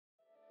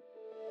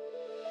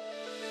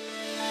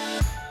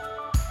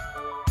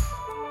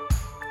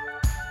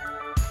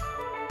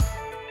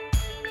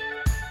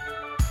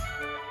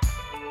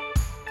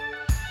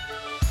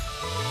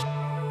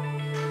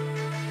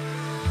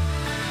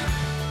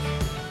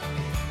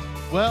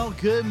Well,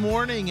 good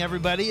morning,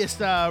 everybody. It's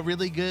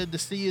really good to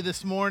see you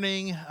this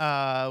morning.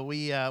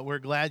 We're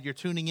glad you're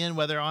tuning in,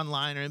 whether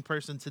online or in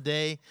person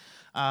today.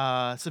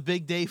 It's a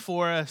big day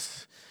for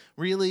us.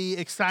 Really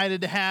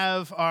excited to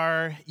have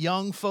our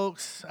young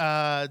folks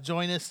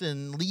join us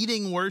in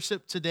leading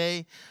worship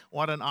today.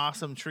 What an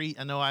awesome treat.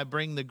 I know I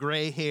bring the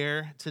gray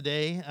hair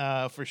today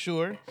for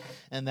sure,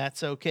 and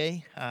that's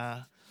okay.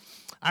 I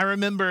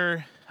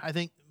remember, I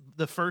think,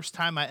 the first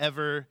time I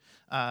ever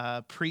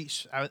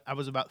preached, I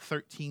was about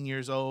 13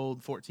 years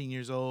old, 14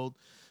 years old.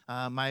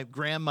 My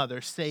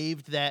grandmother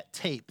saved that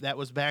tape. That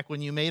was back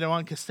when you made them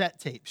on cassette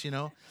tapes, you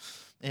know.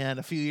 And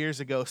a few years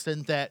ago,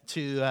 sent that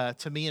to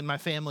me and my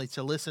family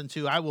to listen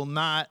to. I will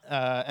not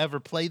ever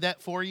play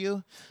that for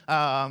you.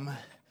 But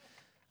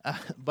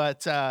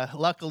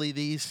luckily,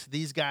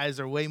 these guys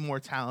are way more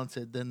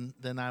talented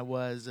than I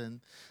was. And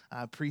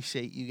I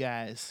appreciate you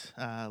guys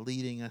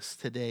leading us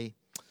today.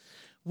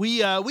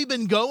 We've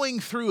been going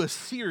through a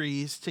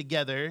series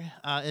together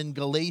in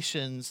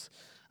Galatians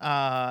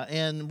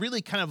and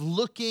really kind of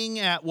looking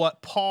at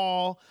what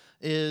Paul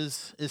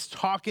is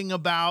talking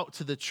about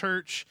to the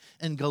church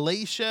in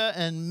Galatia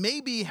and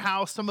maybe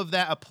how some of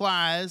that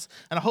applies.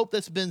 And I hope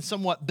that's been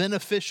somewhat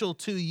beneficial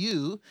to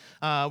you.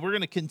 We're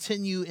going to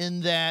continue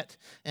in that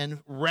and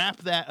wrap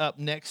that up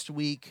next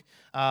week.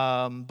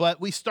 But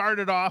we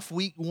started off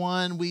week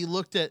 1. We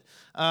looked at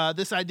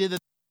this idea that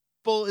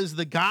is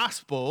the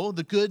gospel,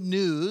 the good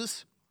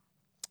news,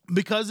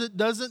 because it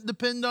doesn't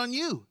depend on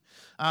you.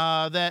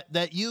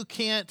 That you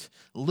can't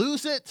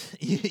lose it,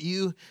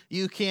 you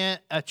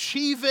can't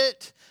achieve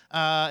it.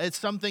 It's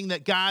something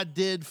that God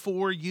did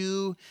for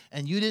you,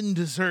 and you didn't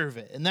deserve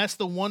it. And that's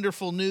the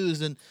wonderful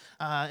news. And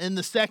in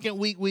the second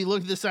week, we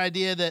looked at this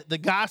idea that the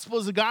gospel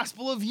is a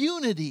gospel of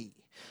unity.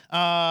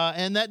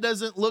 And that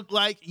doesn't look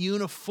like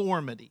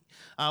uniformity.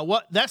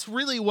 That's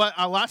really what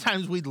a lot of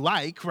times we'd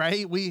like,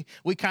 right? We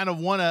kind of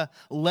want to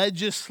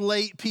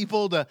legislate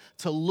people to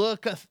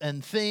look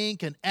and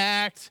think and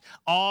act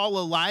all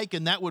alike,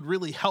 and that would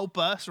really help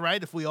us,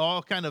 right? If we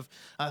all kind of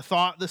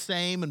thought the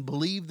same and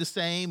believed the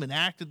same and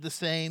acted the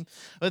same.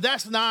 But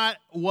that's not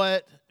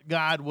what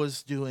God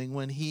was doing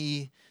when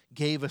He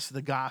gave us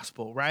the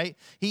gospel, right?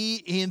 He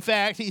in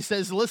fact, he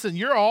says, listen,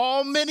 you're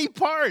all many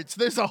parts.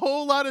 There's a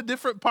whole lot of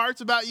different parts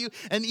about you,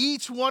 and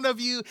each one of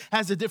you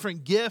has a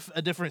different gift,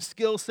 a different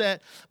skill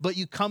set, but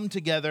you come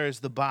together as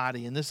the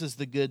body, and this is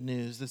the good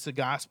news. This is the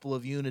gospel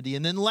of unity.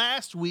 And then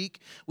last week,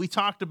 we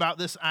talked about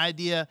this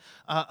idea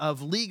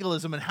of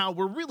legalism and how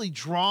we're really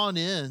drawn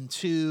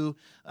into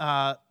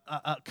kind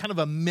of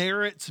a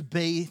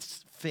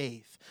merits-based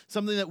faith,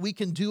 something that we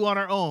can do on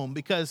our own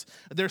because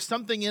there's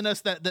something in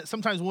us that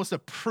sometimes wants to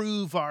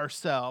prove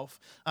ourselves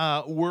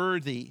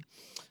worthy.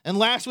 And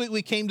last week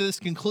we came to this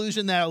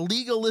conclusion that a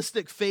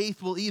legalistic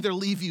faith will either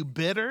leave you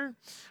bitter,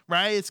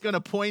 right? It's going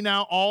to point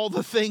out all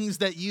the things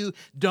that you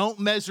don't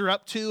measure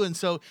up to. And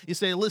so you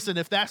say, listen,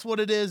 if that's what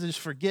it is, just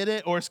forget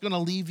it, or it's going to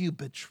leave you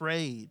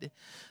betrayed,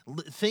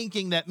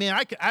 thinking that,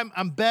 man,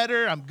 I'm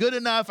better, I'm good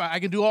enough, I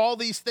can do all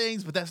these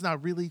things, but that's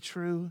not really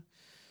true.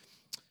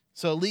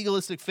 So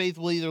legalistic faith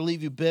will either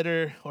leave you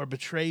bitter or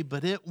betrayed,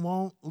 but it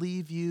won't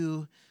leave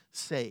you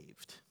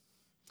saved.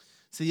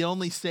 See, the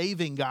only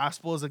saving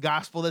gospel is a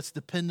gospel that's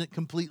dependent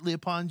completely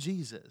upon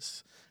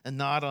Jesus and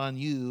not on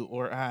you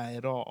or I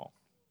at all.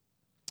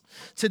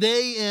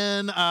 Today,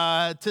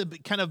 to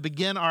kind of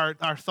begin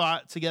our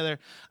thought together,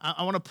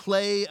 I want to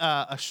play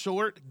a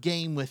short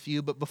game with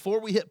you. But before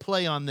we hit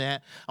play on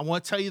that, I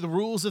want to tell you the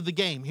rules of the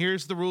game.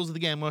 Here's the rules of the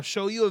game. I'm going to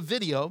show you a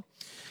video.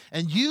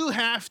 And you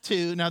have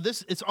to, now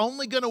it's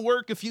only going to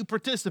work if you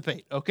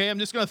participate, okay? I'm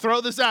just going to throw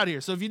this out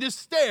here. So if you just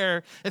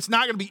stare, it's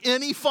not going to be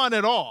any fun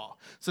at all.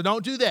 So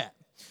don't do that.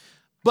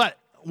 But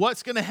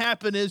what's going to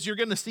happen is you're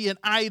going to see an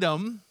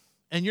item,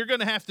 and you're going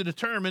to have to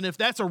determine if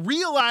that's a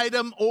real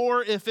item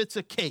or if it's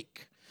a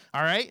cake,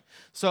 all right?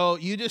 So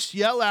you just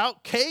yell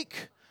out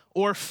cake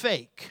or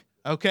fake.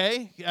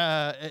 Okay,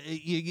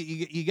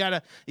 you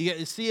gotta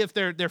see if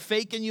they're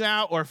faking you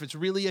out or if it's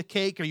really a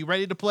cake. Are you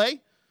ready to play?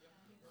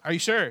 Are you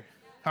sure?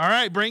 All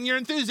right, bring your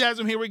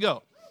enthusiasm. Here we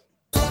go.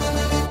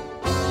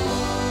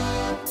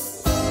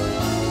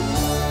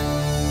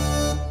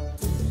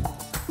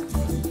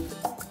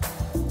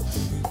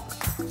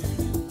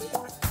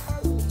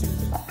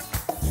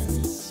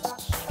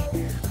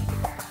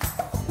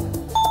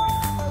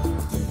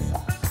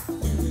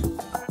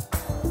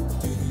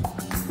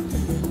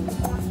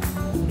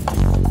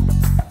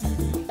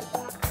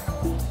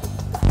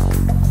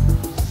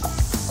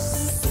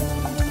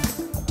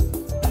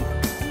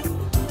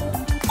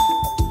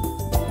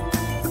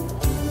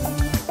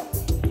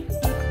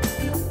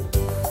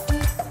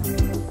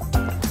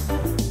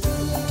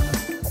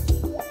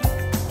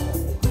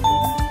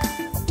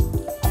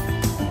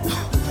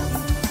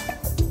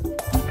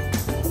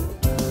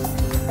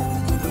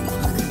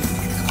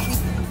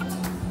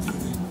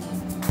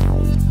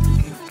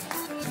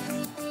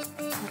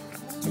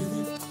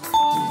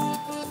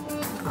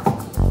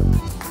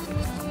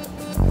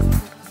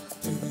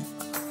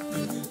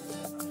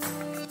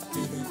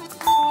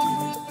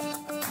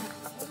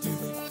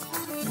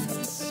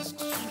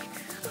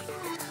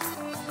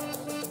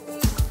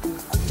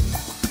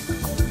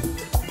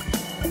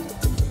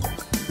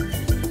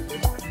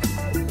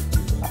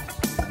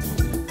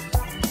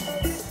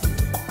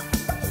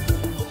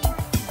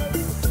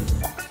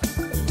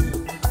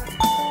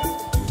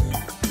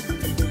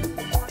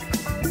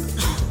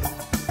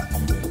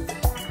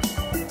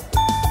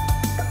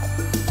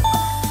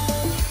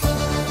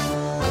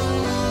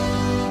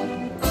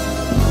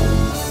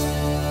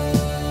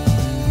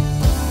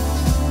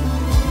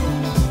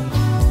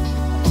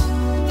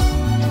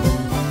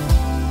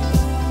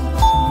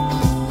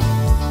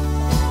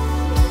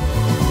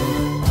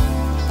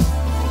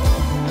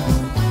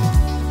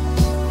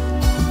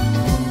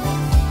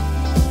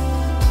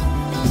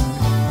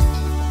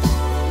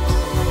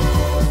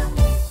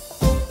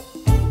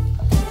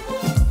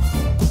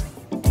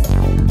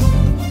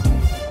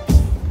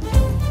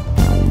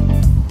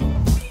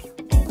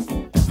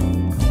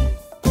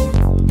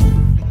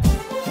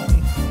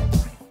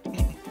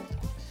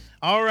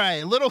 All right,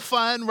 a little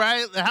fun,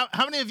 right?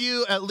 How many of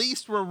you at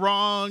least were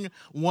wrong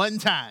one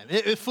time?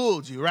 It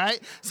fooled you,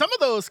 right? Some of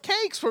those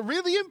cakes were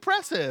really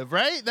impressive,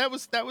 right? That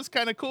was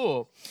kind of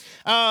cool.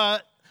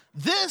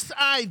 This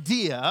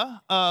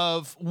idea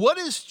of what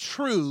is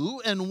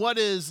true and what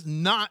is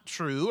not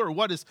true, or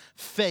what is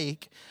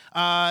fake,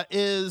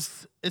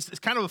 is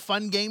kind of a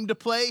fun game to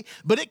play,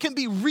 but it can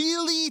be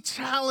really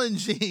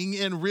challenging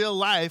in real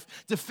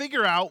life to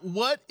figure out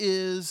what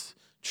is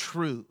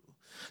true.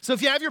 So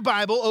if you have your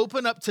Bible,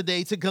 open up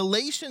today to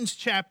Galatians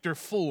chapter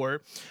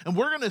 4, and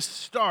we're going to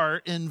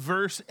start in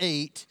verse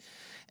 8.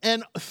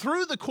 And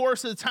through the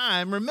course of the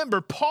time,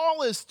 remember,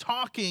 Paul is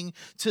talking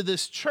to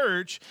this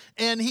church,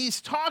 and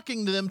he's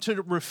talking to them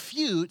to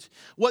refute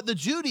what the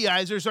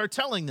Judaizers are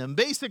telling them.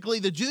 Basically,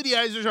 the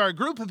Judaizers are a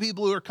group of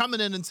people who are coming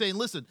in and saying,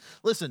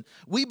 listen,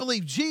 we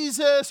believe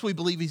Jesus, we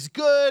believe he's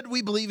good,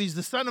 we believe he's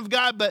the Son of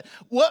God, but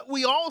what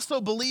we also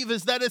believe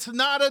is that it's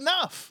not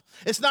enough.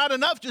 It's not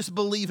enough just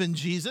believe in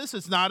Jesus.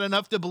 It's not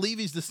enough to believe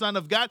he's the Son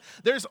of God.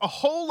 There's a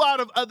whole lot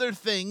of other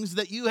things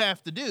that you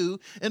have to do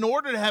in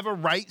order to have a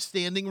right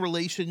standing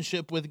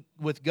relationship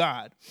with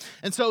God.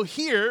 And so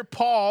here,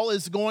 Paul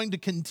is going to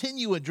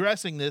continue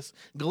addressing this.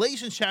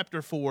 Galatians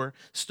chapter 4,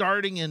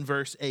 starting in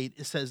verse 8,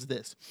 it says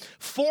this: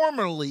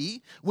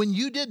 "Formerly, when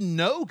you didn't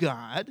know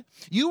God,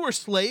 you were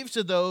slaves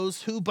to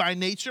those who by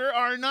nature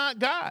are not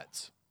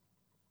God's."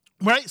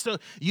 Right? So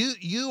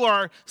you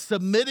are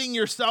submitting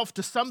yourself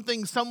to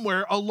something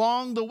somewhere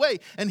along the way.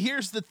 And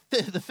here's the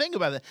thing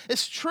about it.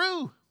 It's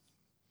true.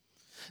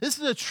 This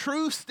is a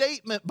true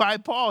statement by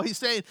Paul. He's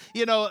saying,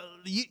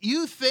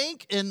 you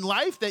think in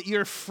life that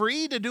you're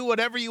free to do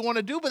whatever you want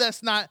to do, but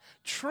that's not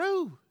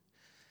true.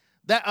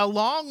 That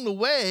along the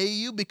way,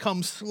 you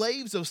become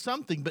slaves of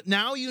something, but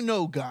now you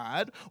know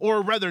God,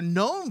 or rather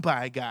known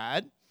by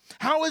God.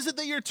 How is it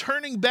that you're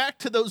turning back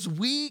to those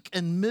weak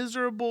and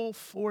miserable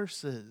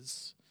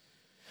forces?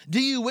 Do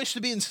you wish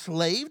to be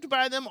enslaved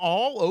by them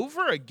all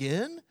over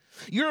again?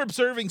 You're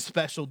observing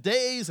special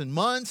days and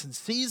months and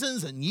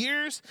seasons and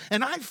years,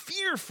 and I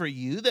fear for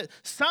you that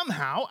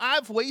somehow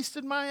I've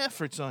wasted my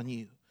efforts on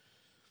you.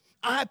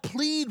 I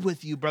plead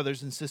with you,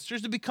 brothers and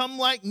sisters, to become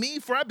like me,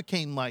 for I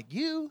became like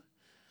you.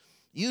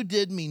 You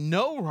did me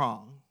no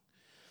wrong.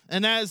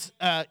 And as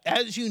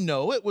you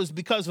know, it was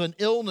because of an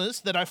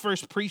illness that I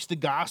first preached the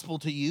gospel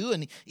to you.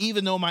 And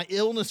even though my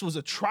illness was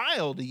a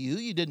trial to you,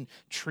 you didn't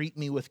treat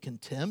me with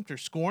contempt or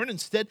scorn.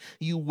 Instead,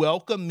 you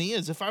welcomed me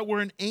as if I were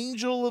an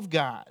angel of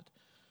God,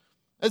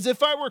 as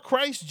if I were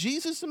Christ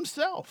Jesus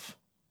himself.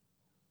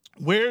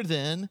 Where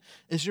then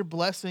is your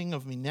blessing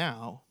of me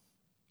now?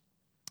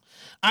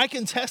 I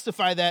can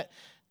testify that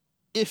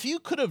if you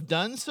could have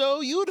done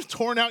so, you would have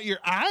torn out your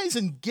eyes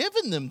and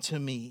given them to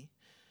me.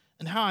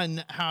 And how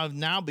I've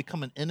now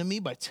become an enemy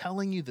by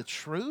telling you the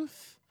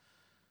truth?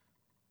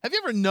 Have you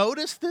ever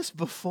noticed this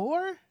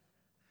before?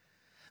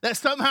 That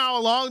somehow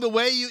along the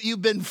way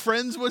you've been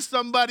friends with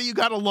somebody, you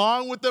got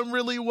along with them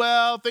really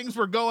well, things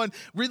were going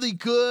really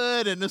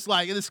good, and it's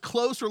like this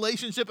close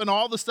relationship, and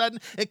all of a sudden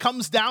it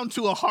comes down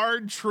to a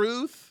hard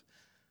truth,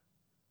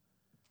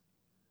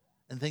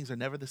 and things are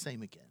never the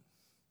same again.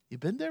 You've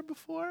been there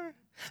before?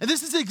 And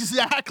this is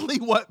exactly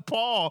what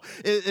Paul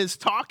is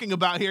talking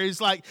about here.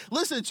 He's like,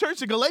 listen,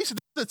 Church of Galatia,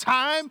 this is a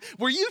time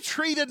where you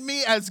treated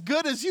me as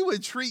good as you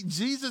would treat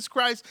Jesus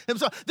Christ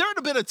himself. There would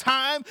have been a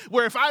time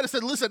where if I'd have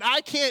said, listen,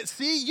 I can't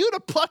see, you'd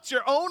have plucked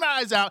your own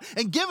eyes out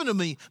and given to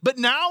me. But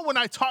now when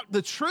I talk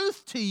the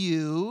truth to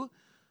you,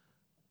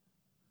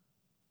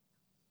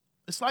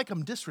 it's like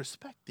I'm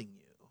disrespecting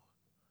you.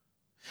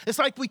 It's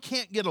like we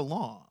can't get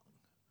along.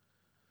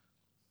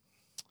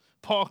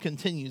 Paul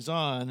continues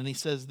on and he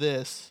says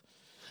this: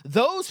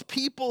 those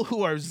people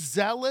who are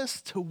zealous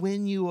to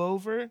win you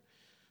over,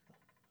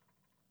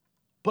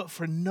 but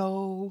for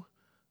no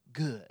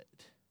good.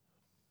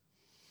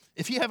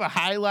 If you have a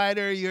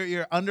highlighter,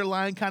 you're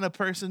underline kind of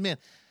person, man,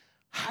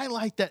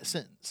 highlight that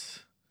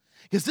sentence.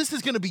 Because this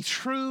is going to be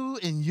true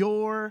in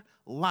your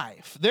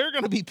life. There are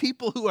going to be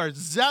people who are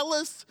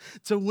zealous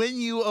to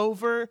win you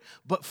over,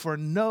 but for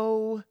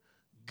no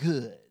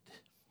good.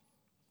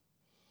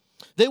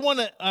 They want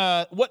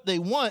to. What they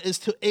want is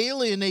to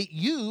alienate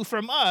you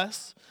from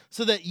us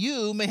so that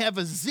you may have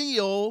a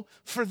zeal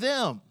for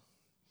them.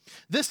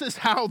 This is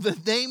how the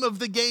name of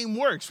the game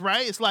works,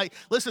 right? It's like,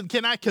 listen,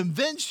 can I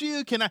convince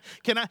you? Can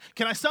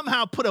I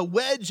somehow put a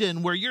wedge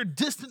in where you're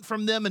distant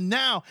from them, and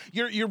now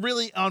you're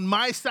really on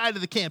my side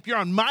of the camp. You're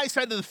on my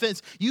side of the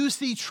fence. You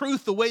see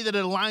truth the way that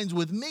it aligns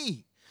with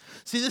me.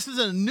 See, this is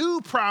a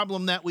new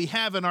problem that we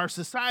have in our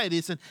society.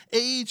 It's an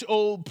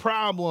age-old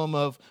problem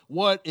of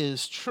what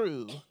is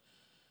true.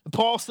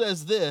 Paul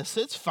says this: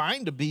 it's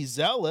fine to be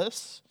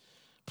zealous,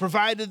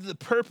 provided the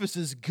purpose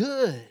is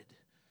good.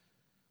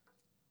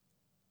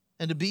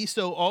 And to be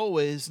so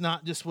always,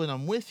 not just when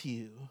I'm with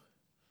you.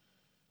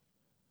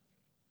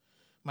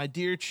 My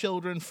dear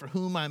children, for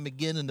whom I'm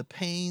again in the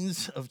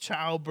pains of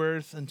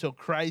childbirth until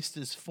Christ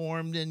is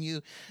formed in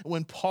you.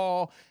 When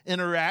Paul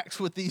interacts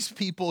with these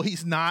people,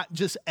 he's not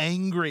just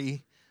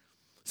angry.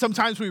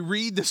 Sometimes we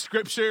read the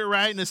scripture,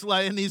 right?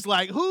 And he's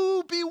like,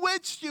 who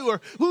bewitched you? Or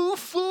who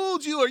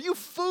fooled you? Or you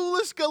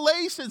foolish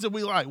Galatians? And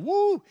we're like,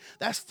 woo,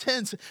 that's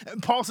tense.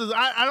 And Paul says,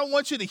 I don't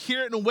want you to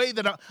hear it in a way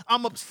that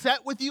I'm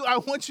upset with you. I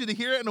want you to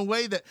hear it in a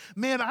way that,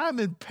 man,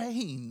 I'm in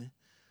pain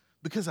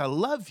because I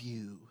love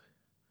you.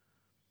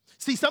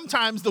 See,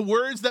 sometimes the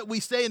words that we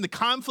say and the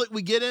conflict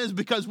we get in is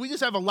because we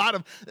just have a lot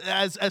of,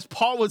 as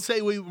Paul would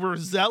say, we're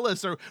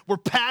zealous or we're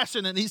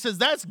passionate. And he says,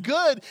 that's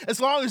good as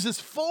long as it's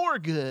for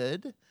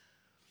good.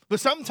 But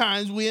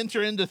sometimes we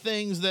enter into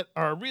things that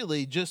are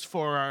really just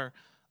for our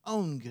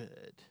own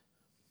good.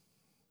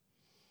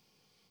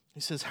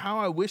 He says, how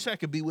I wish I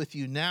could be with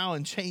you now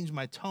and change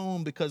my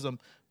tone because I'm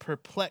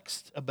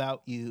perplexed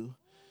about you.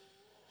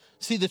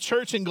 See, the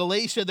church in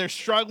Galatia, they're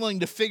struggling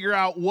to figure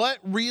out what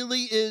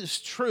really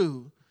is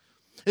true.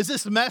 Is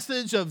this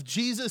message of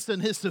Jesus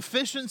and his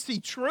sufficiency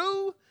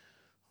true?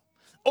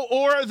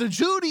 Or are the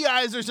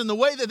Judaizers in the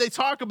way that they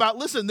talk about,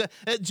 listen, that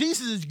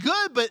Jesus is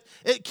good, but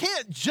it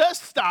can't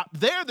just stop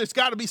there. There's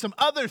got to be some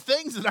other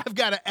things that I've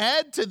got to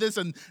add to this,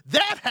 and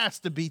that has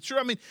to be true.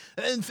 I mean,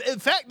 in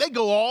fact, they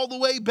go all the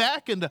way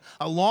back into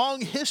a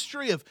long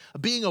history of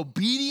being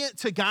obedient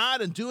to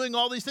God and doing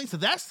all these things. So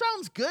that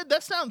sounds good.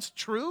 That sounds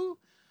true.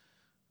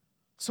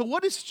 So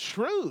what is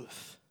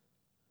truth?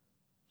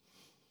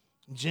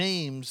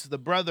 James, the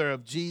brother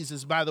of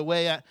Jesus, by the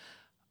way,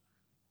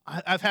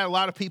 I've had a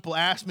lot of people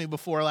ask me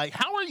before, like,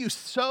 how are you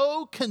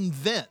so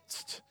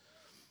convinced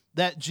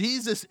that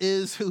Jesus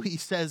is who he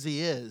says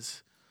he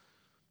is?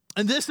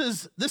 And this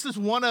is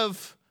one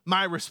of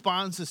my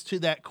responses to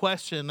that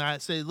question. I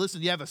say,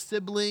 listen, you have a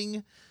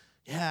sibling?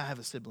 Yeah, I have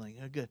a sibling.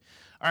 Oh, good.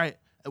 All right.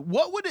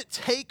 What would it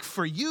take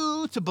for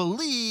you to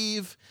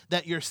believe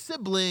that your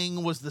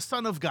sibling was the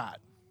Son of God?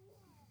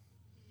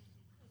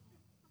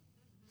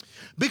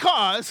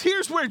 Because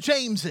here's where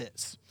James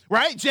is,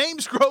 right?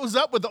 James grows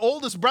up with the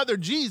oldest brother,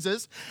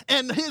 Jesus,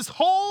 and his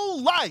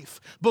whole life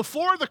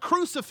before the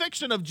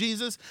crucifixion of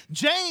Jesus,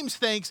 James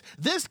thinks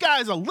this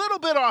guy's a little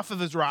bit off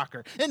of his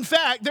rocker. In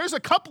fact, there's a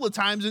couple of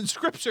times in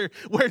Scripture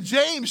where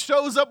James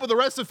shows up with the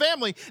rest of the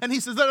family, and he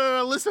says,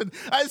 no, listen,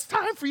 it's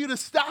time for you to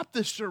stop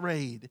this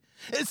charade.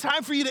 It's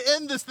time for you to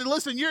end this.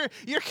 Listen, you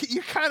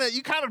kind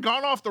of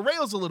gone off the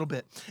rails a little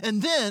bit. And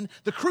then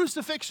the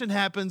crucifixion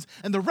happens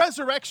and the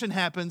resurrection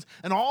happens.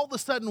 And all of a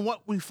sudden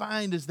what we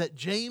find is that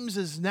James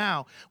is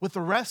now with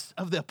the rest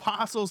of the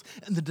apostles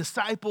and the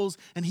disciples.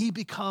 And he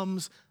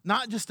becomes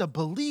not just a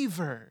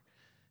believer.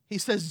 He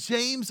says,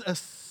 James, a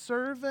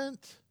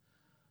servant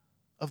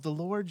of the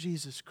Lord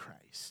Jesus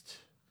Christ.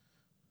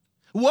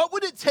 What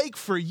would it take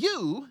for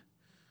you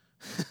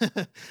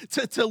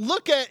to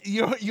look at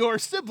your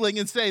sibling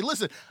and say,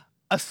 listen,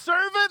 a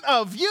servant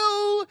of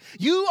you,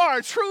 you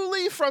are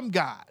truly from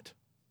God?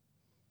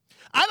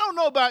 I don't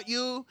know about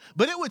you,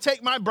 but it would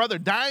take my brother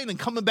dying and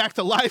coming back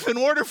to life in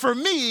order for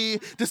me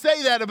to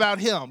say that about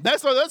him.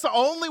 That's the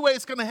only way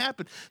it's going to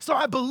happen. So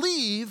I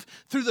believe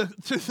through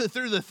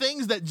the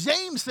things that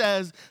James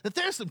says that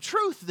there's some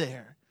truth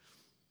there.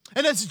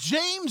 And as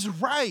James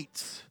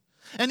writes,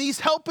 and he's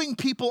helping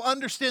people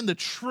understand the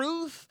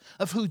truth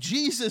of who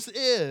Jesus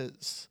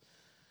is.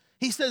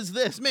 He says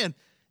this, man,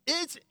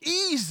 it's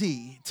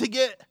easy to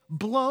get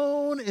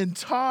blown and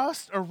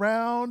tossed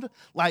around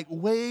like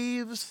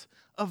waves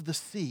of the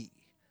sea.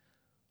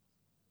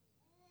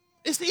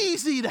 It's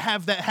easy to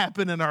have that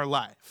happen in our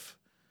life.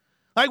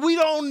 Like we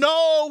don't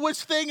know which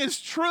thing is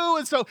true,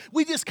 and so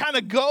we just kind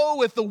of go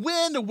with the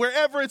wind or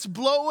wherever it's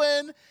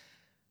blowing.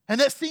 And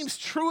that seems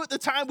true at the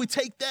time, we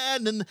take that,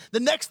 and then the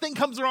next thing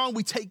comes along,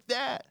 we take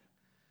that.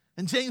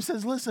 And James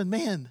says, listen,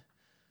 man,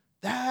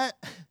 that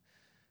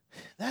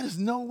is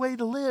no way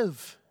to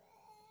live.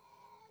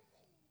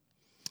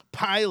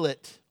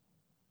 Pilate.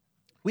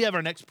 We have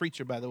our next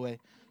preacher, by the way.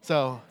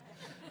 So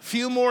a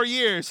few more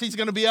years, he's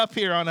going to be up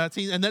here on us,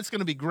 and that's going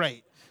to be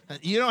great.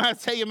 You don't have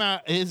to take him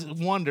out. It's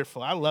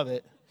wonderful. I love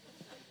it.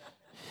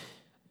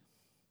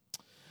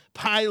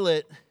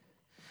 Pilate,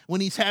 when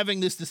he's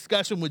having this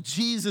discussion with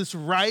Jesus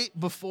right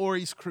before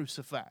he's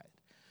crucified,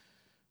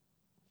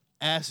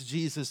 asks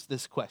Jesus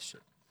this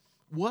question.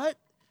 What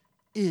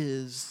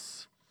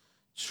is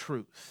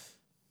truth?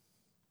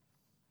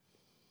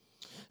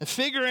 And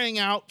figuring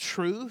out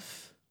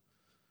truth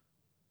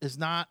is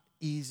not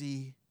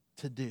easy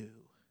to do.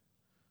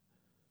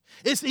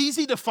 It's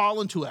easy to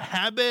fall into a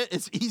habit.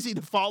 It's easy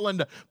to fall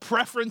into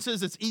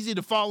preferences. It's easy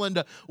to fall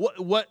into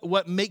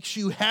what makes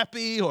you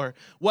happy or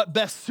what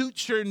best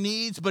suits your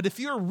needs. But if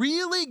you're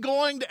really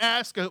going to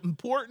ask an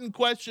important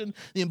question,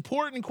 the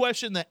important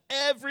question that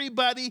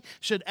everybody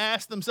should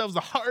ask themselves, the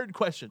hard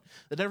question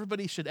that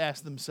everybody should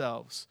ask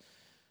themselves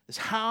is,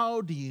 how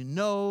do you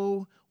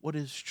know what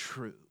is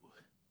true?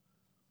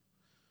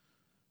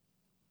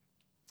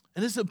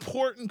 And it's an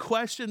important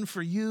question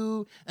for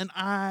you and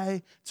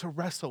I to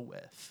wrestle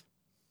with.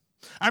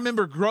 I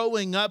remember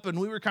growing up, and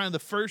we were kind of the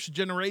first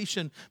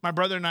generation, my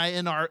brother and I,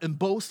 in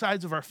both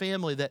sides of our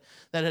family that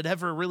had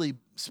ever really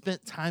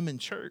spent time in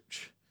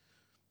church.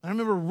 I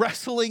remember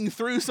wrestling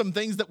through some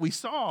things that we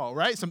saw,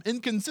 right? Some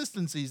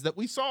inconsistencies that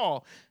we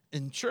saw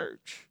in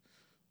church.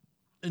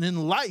 and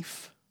in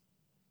life.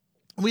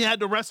 We had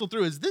to wrestle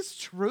through, is this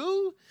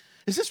true?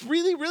 Is this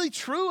really, really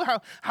true,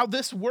 how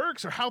this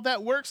works or how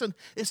that works? And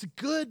it's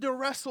good to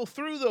wrestle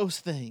through those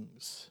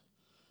things.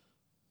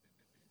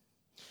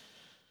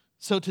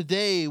 So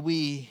today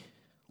we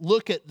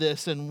look at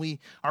this and we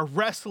are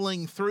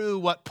wrestling through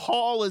what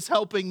Paul is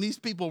helping these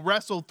people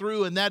wrestle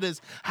through, and that is,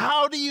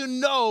 how do you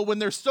know when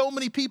there's so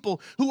many people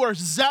who are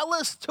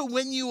zealous to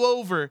win you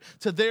over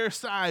to their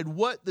side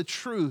what the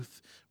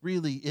truth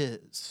really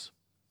is?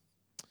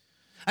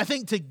 I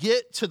think to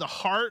get to the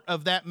heart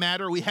of that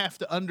matter, we have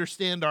to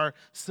understand our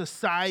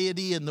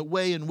society and the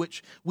way in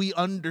which we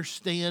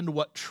understand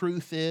what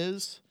truth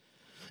is.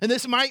 And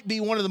this might be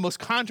one of the most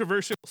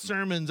controversial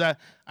sermons I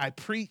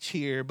preach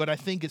here, but I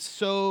think it's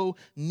so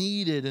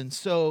needed and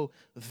so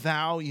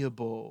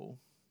valuable.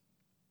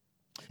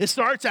 It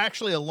starts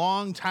actually a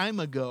long time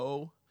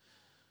ago,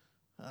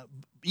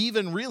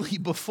 even really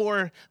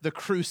before the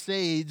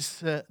Crusades,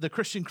 the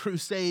Christian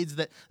Crusades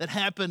that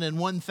happened in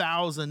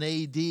 1000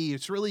 AD.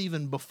 It's really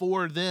even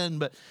before then,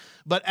 but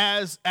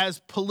as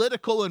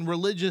political and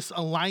religious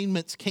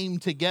alignments came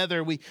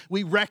together, we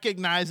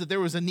recognized that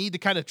there was a need to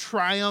kind of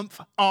triumph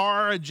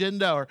our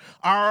agenda or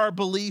our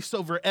beliefs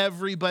over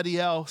everybody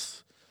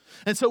else.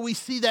 And so we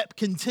see that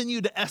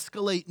continue to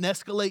escalate and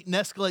escalate and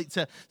escalate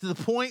to the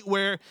point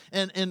where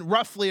in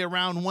roughly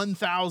around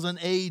 1000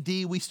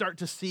 AD, we start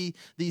to see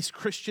these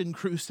Christian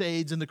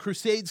crusades. And the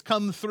crusades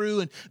come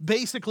through, and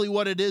basically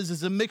what it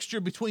is a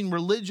mixture between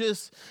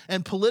religious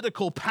and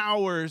political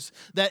powers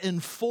that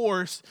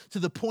enforce, to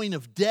the point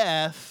of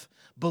death,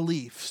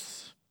 beliefs.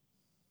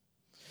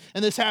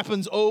 And this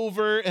happens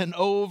over and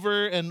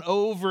over and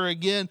over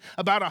again.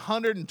 About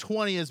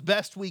 120, as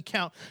best we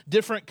count,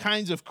 different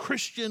kinds of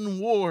Christian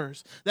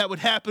wars that would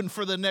happen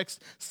for the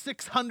next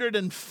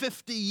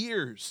 650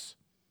 years.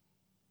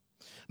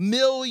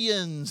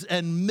 Millions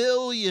and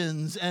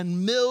millions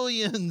and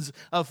millions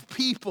of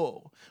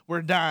people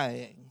were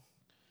dying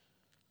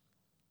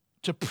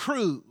to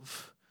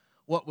prove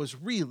what was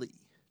really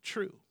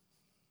true.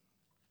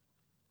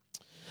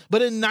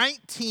 But in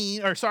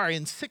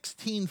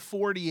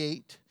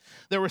 1648,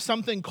 there was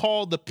something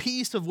called the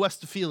Peace of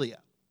Westphalia.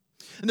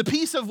 And the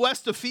Peace of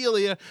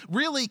Westphalia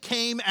really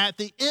came at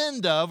the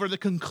end of, or the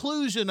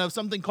conclusion of,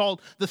 something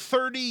called the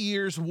 30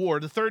 Years' War.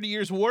 The 30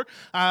 Years' War,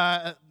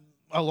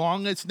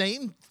 along its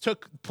name,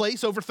 took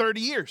place over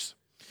 30 years.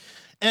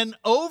 And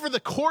over the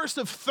course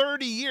of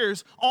 30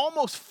 years,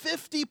 almost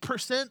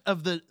 50%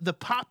 of the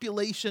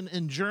population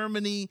in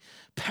Germany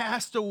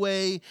passed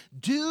away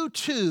due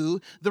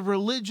to the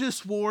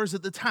religious wars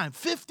at the time.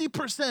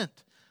 50%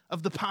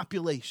 of the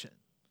population.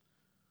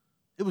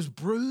 It was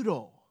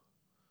brutal,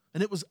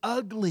 and it was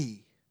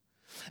ugly.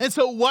 And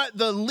so what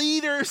the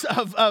leaders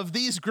of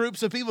these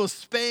groups of people,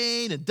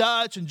 Spain and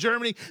Dutch and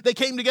Germany, they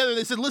came together and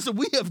they said, listen,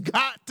 we have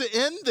got to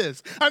end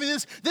this. I mean,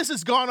 this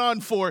has gone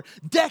on for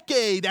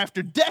decade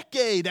after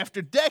decade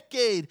after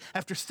decade,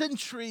 after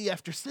century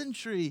after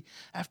century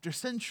after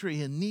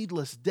century, and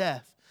needless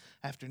death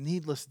after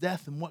needless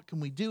death. And what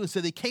can we do? And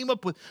so they came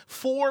up with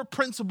 4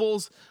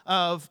 principles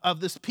of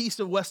this Peace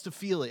of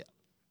Westphalia.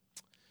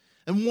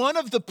 And one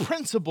of the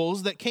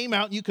principles that came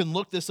out, you can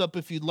look this up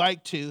if you'd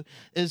like to,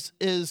 is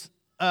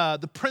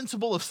the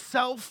principle of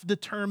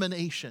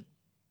self-determination.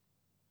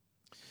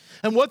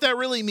 And what that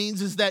really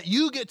means is that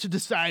you get to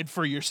decide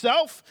for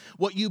yourself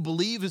what you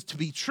believe is to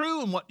be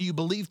true and what you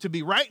believe to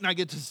be right. And I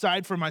get to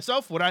decide for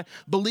myself what I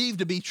believe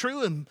to be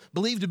true and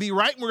believe to be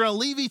right. And we're going to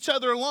leave each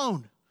other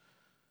alone.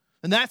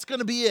 And that's going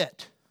to be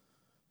it.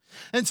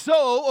 And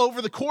so,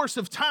 over the course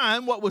of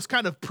time, what was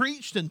kind of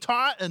preached and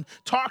taught and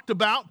talked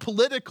about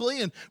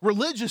politically and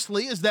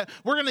religiously is that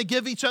we're going to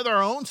give each other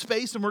our own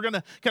space and we're going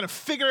to kind of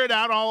figure it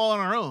out all on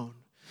our own.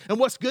 And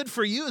what's good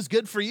for you is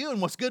good for you,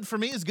 and what's good for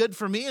me is good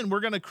for me, and we're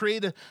going to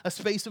create a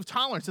space of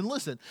tolerance. And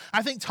listen,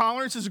 I think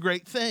tolerance is a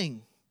great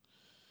thing.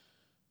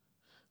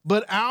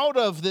 But out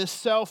of this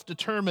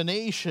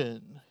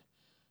self-determination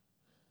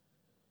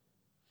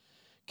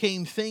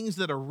came things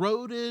that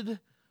eroded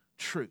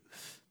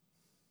truth.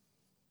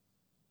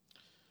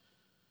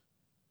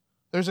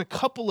 There's a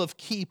couple of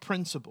key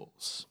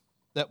principles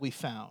that we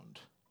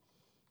found.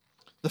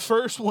 The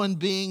first one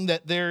being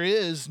that there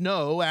is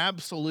no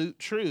absolute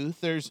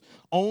truth. There's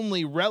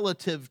only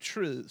relative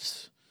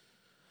truths.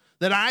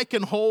 That I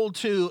can hold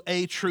to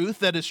a truth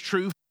that is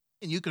true,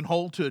 and you can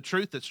hold to a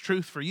truth that's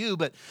truth for you.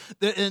 But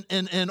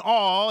in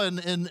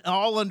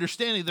all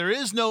understanding, there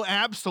is no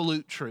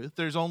absolute truth.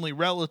 There's only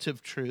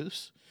relative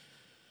truths.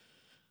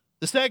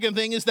 The second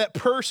thing is that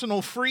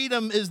personal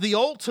freedom is the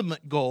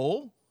ultimate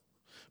goal.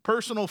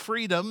 Personal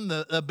freedom,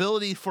 the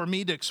ability for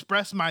me to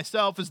express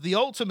myself, is the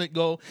ultimate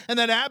goal, and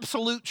that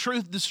absolute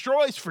truth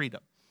destroys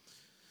freedom.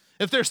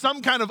 If there's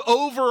some kind of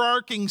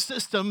overarching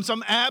system,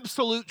 some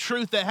absolute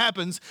truth that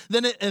happens,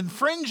 then it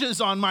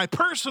infringes on my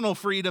personal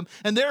freedom,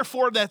 and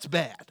therefore that's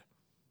bad.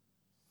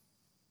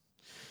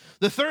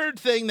 The third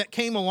thing that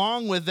came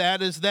along with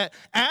that is that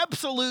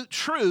absolute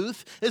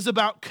truth is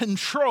about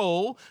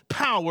control,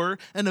 power,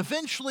 and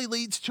eventually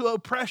leads to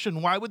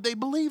oppression. Why would they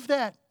believe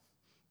that?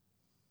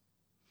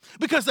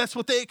 because that's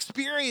what they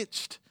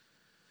experienced.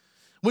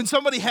 When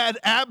somebody had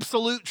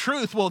absolute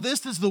truth, well,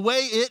 this is the way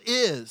it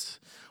is.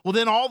 Well,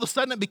 then all of a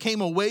sudden it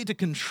became a way to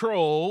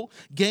control,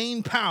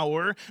 gain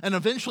power, and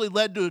eventually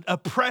led to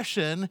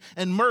oppression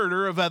and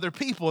murder of other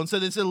people. And so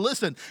they said,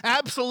 listen,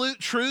 absolute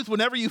truth,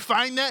 whenever you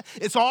find that,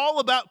 it's all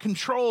about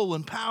control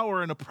and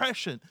power and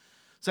oppression.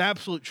 So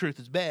absolute truth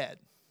is bad.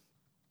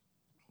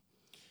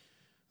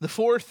 The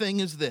fourth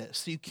thing is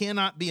this: you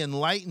cannot be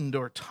enlightened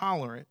or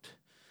tolerant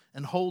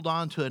and hold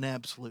on to an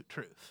absolute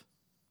truth.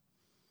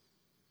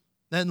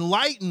 The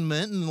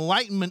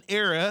enlightenment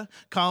era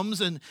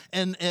comes, and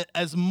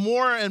as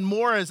more and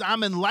more as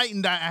I'm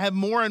enlightened, I have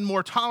more and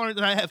more tolerance,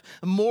 and I have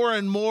more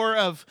and more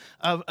of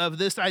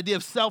this idea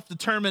of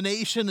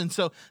self-determination, and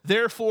so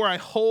therefore I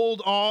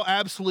hold all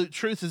absolute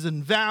truth as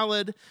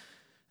invalid,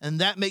 and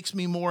that makes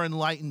me more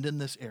enlightened in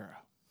this era.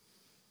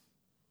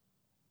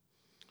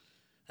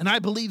 And I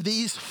believe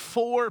these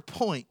 4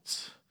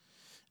 points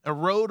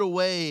erode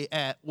away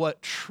at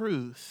what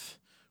truth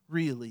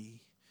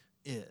really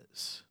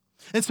is.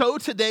 And so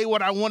today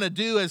what I want to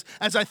do is,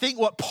 as I think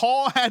what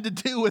Paul had to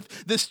do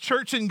with this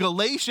church in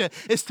Galatia,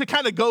 is to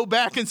kind of go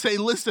back and say,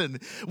 listen,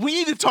 we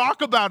need to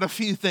talk about a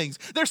few things.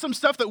 There's some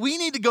stuff that we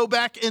need to go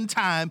back in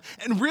time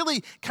and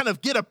really kind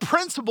of get a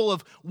principle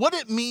of what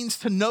it means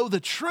to know the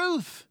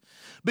truth.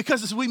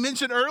 Because as we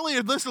mentioned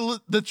earlier, listen,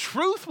 the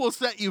truth will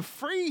set you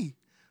free.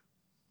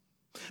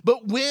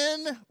 But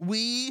when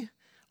we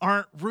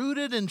aren't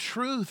rooted in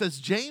truth, as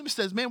James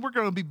says, man, we're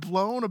going to be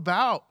blown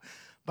about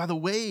by the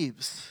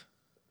waves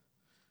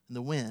and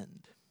the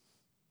wind.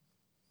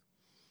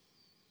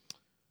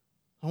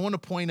 I want to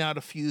point out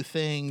a few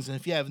things, and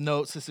if you have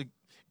notes, this is a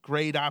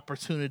great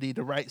opportunity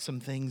to write some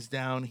things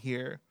down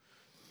here.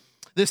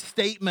 This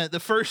statement, the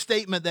first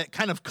statement that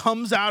kind of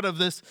comes out of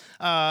this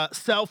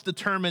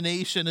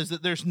self-determination, is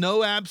that there's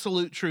no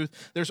absolute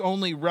truth, there's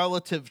only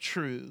relative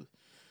truth.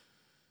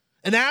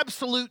 An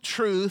absolute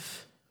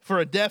truth, for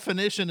a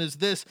definition, is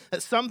this: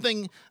 that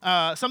something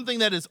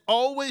that is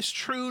always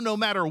true no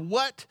matter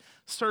what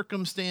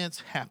circumstance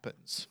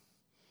happens.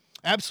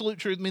 Absolute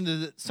truth means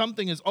that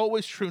something is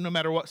always true no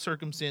matter what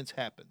circumstance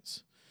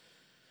happens.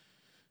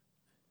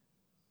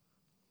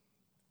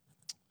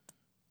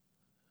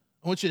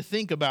 I want you to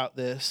think about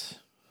this.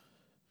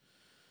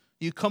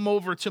 You come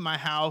over to my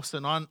house,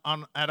 and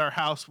at our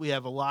house we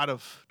have a lot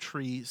of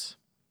trees.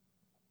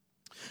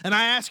 And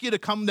I ask you to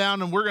come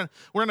down, and we're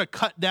gonna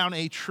cut down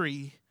a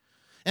tree.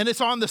 And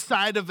it's on the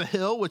side of a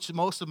hill, which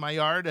most of my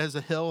yard has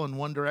a hill in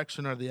one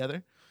direction or the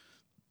other.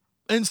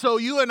 And so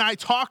you and I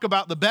talk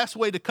about the best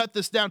way to cut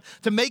this down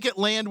to make it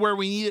land where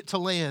we need it to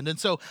land. And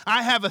so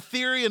I have a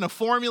theory and a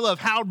formula of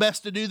how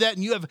best to do that,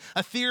 and you have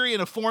a theory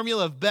and a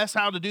formula of best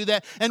how to do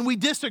that. And we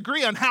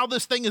disagree on how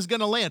this thing is going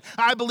to land.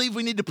 I believe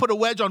we need to put a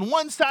wedge on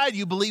one side.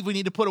 You believe we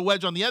need to put a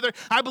wedge on the other.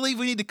 I believe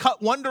we need to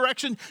cut one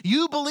direction.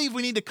 You believe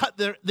we need to cut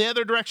the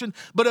other direction.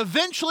 But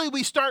eventually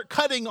we start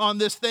cutting on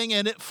this thing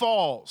and it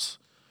falls.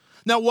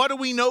 Now, what do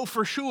we know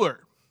for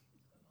sure?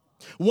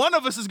 One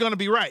of us is going to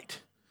be right.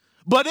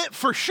 But it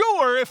for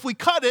sure, if we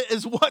cut it,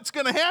 is what's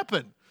going to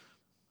happen.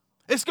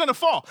 It's going to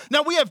fall.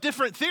 Now, we have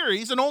different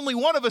theories, and only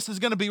one of us is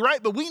going to be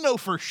right, but we know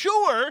for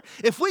sure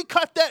if we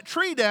cut that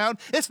tree down,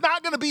 it's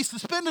not going to be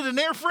suspended in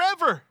air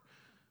forever.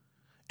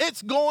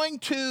 It's going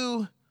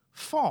to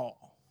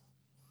fall.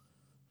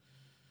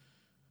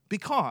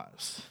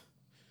 Because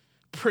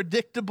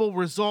predictable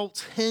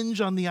results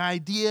hinge on the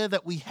idea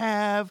that we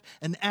have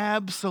an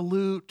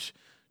absolute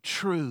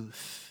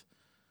truth.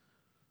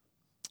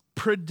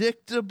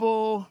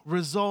 Predictable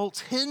results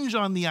hinge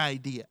on the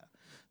idea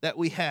that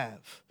we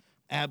have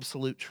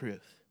absolute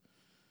truth.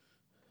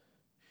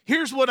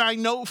 Here's what I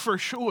know for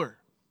sure.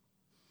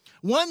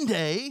 One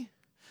day,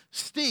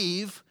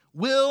 Steve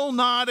will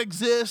not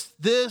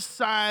exist this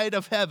side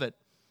of heaven.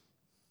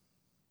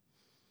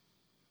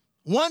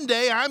 One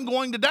day, I'm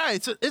going to die.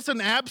 It's an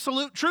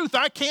absolute truth.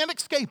 I can't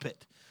escape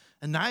it.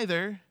 And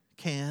neither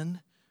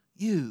can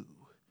you.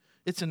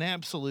 It's an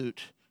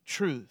absolute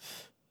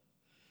truth.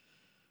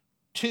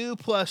 2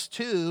 +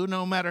 2,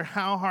 no matter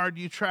how hard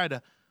you try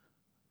to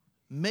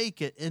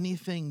make it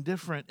anything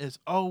different, is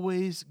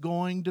always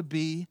going to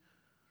be,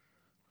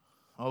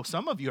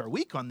 some of you are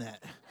weak on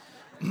that.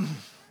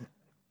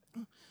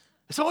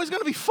 It's always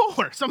going to be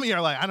 4. Some of you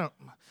are like,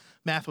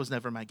 math was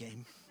never my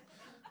game.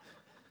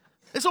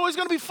 It's always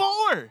going to be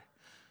 4.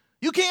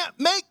 You can't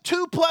make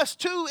 2 +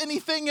 2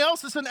 anything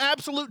else. It's an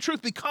absolute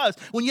truth, because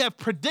when you have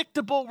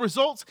predictable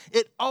results,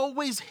 it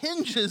always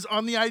hinges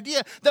on the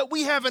idea that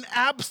we have an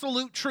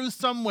absolute truth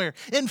somewhere.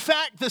 In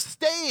fact, the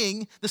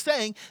saying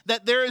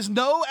that there is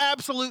no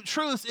absolute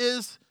truth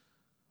is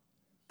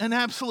an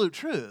absolute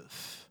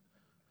truth.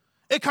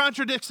 It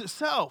contradicts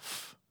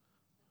itself.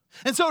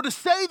 And so to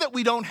say that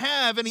we don't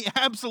have any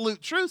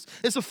absolute truth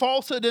is a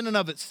falsehood in and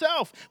of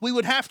itself. We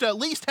would have to at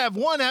least have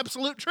one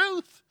absolute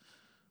truth.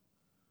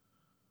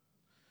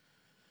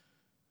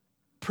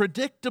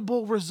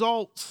 predictable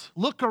results.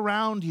 Look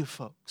around you,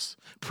 folks.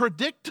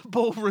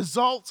 Predictable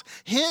results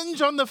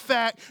hinge on the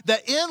fact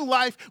that in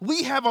life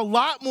we have a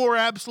lot more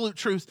absolute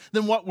truth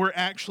than what we're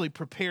actually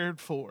prepared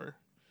for.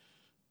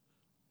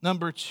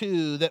 Number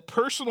 2, that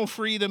personal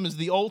freedom is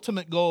the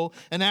ultimate goal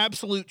and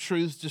absolute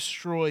truths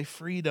destroy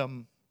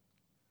freedom.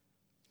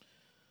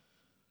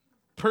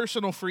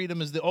 Personal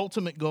freedom is the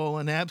ultimate goal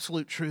and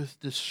absolute truth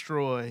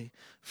destroy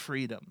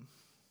freedom.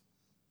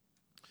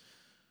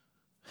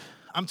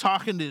 I'm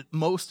talking to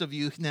most of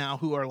you now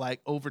who are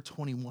like over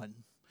 21.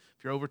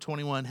 If you're over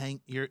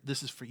 21,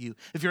 this is for you.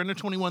 If you're under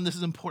 21, this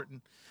is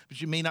important, but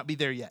you may not be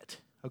there yet,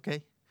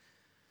 okay?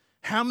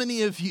 How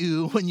many of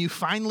you, when you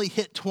finally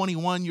hit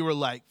 21, you were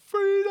like,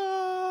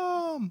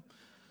 freedom?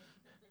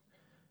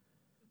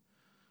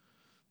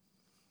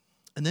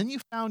 And then you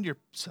found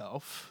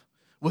yourself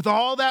with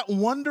all that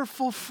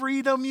wonderful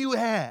freedom you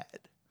had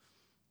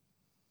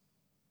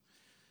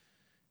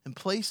in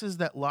places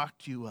that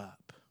locked you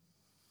up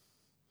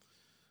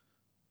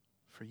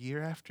for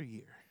year after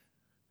year.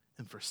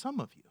 And for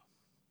some of you,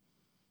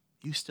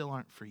 you still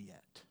aren't free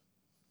yet.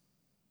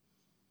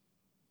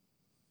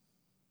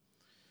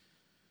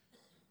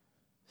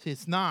 See,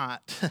 it's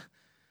not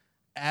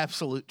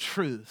absolute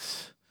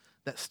truths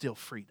that steal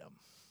freedom.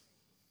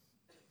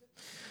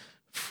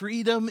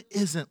 Freedom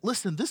isn't,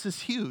 listen, this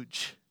is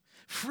huge.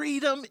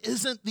 Freedom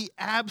isn't the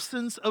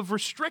absence of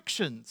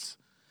restrictions.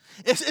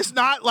 It's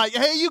not like,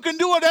 hey, you can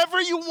do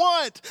whatever you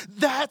want.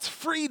 That's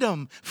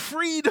freedom.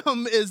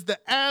 Freedom is the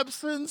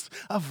absence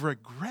of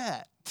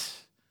regret.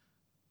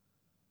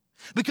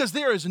 Because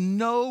there is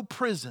no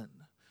prison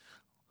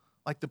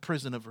like the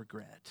prison of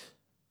regret.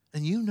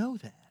 And you know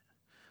that.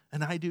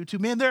 And I do too.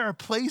 Man, there are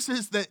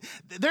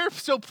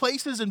still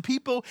places and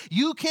people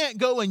you can't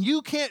go and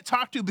you can't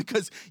talk to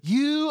because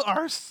you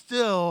are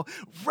still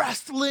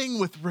wrestling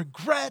with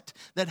regret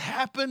that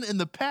happened in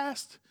the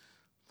past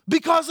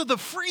because of the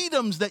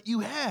freedoms that you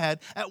had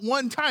at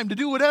one time to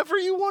do whatever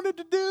you wanted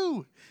to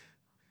do.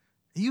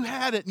 You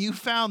had it and you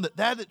found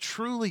that it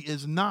truly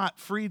is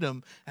not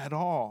freedom at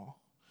all.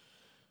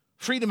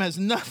 Freedom has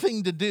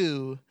nothing to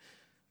do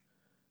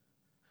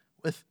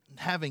with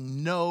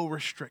having no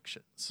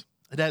restrictions.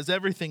 It has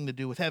everything to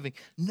do with having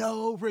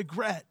no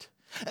regret.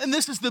 And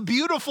this is the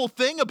beautiful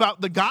thing about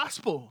the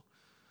gospel.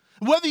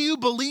 Whether you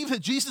believe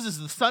that Jesus is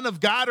the Son of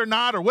God or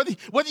not, or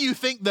whether you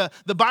think the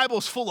Bible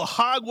is full of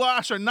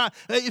hogwash or not,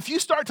 if you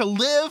start to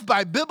live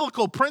by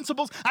biblical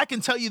principles, I can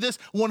tell you this,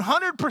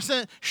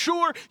 100%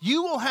 sure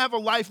you will have a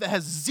life that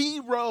has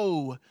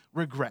zero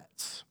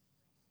regrets.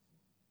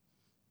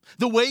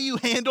 The way you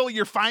handle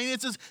your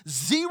finances,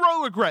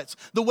 zero regrets.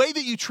 The way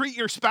that you treat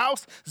your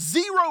spouse,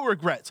 zero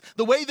regrets.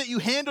 The way that you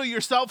handle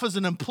yourself as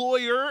an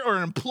employer or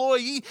an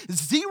employee,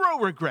 zero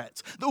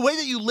regrets. The way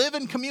that you live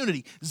in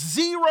community,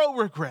 zero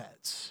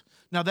regrets.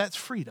 Now that's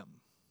freedom.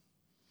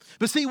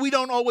 But see, we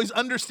don't always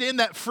understand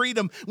that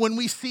freedom when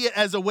we see it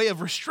as a way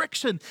of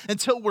restriction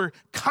until we're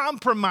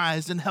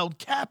compromised and held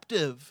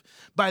captive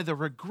by the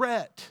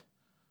regret.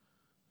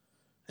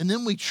 And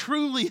then we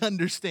truly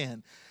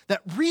understand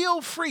that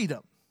real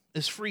freedom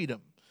is freedom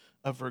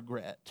of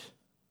regret.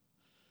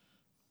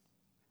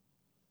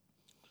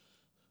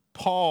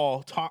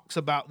 Paul talks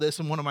about this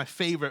in one of my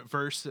favorite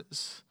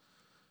verses.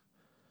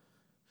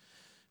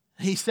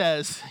 He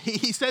says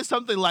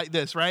something like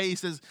this, right? He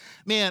says,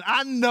 man,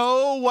 I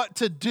know what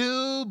to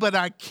do, but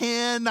I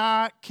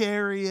cannot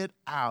carry it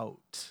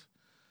out.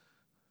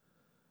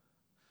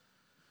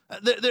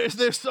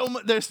 There's so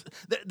much,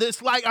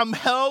 there's like I'm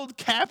held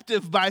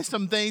captive by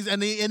some things,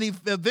 and he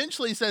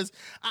eventually says,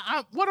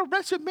 what a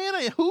wretched man I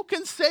am. Who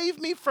can save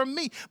me from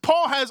me?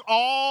 Paul has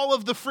all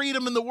of the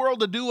freedom in the world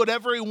to do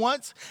whatever he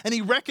wants, and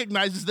he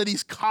recognizes that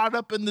he's caught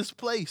up in this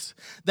place,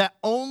 that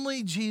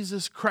only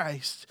Jesus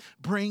Christ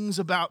brings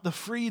about the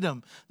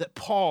freedom that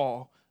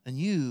Paul and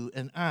you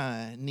and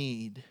I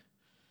need.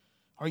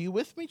 Are you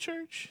with me,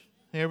 church?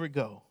 There we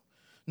go.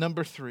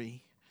 Number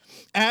 3.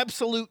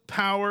 Absolute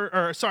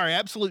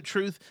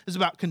truth is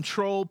about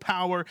control,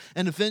 power,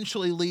 and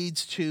eventually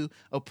leads to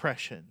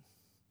oppression.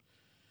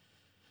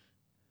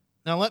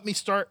 Now, let me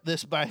start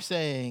this by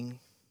saying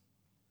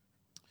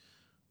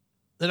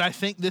that I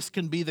think this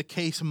can be the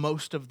case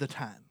most of the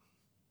time.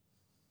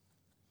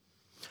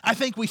 I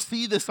think we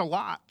see this a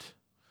lot.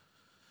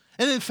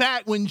 And in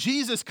fact, when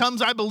Jesus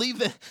comes, I believe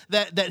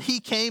that he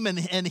came and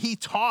he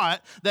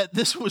taught that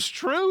this was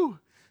true.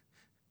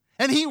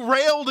 And he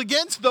railed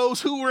against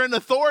those who were in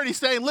authority,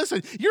 saying,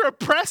 listen, you're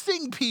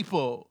oppressing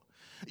people.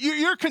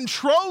 You're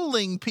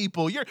controlling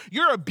people.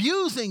 You're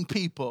abusing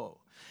people.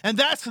 And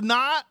that's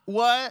not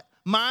what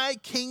my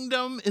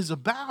kingdom is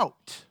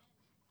about.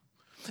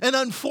 And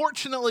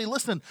unfortunately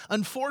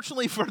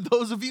for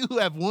those of you who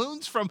have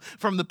wounds from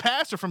the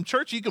past or from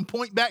church, you can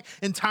point back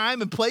in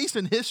time and place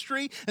and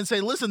history and say,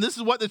 listen, this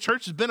is what the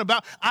church has been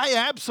about. I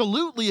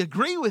absolutely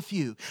agree with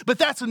you. But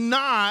that's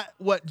not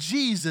what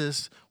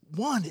Jesus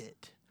wanted.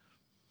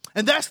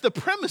 And that's the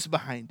premise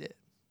behind it.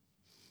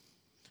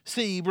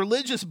 See,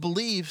 religious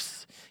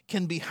beliefs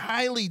can be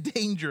highly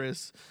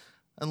dangerous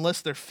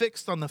unless they're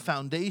fixed on the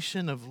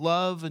foundation of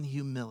love and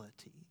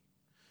humility.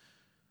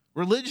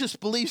 Religious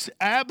beliefs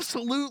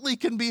absolutely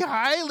can be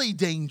highly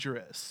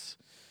dangerous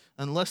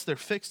unless they're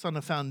fixed on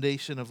a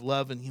foundation of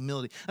love and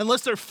humility,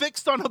 unless they're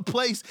fixed on a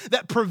place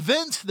that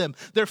prevents them.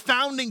 Their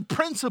founding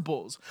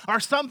principles are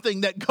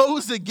something that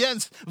goes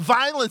against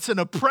violence and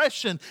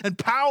oppression and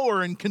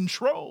power and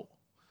control.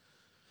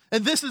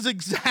 And this is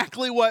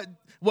exactly what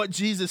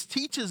Jesus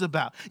teaches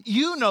about.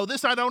 You know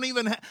this. I don't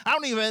even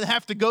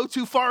have to go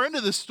too far into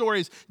the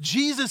stories.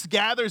 Jesus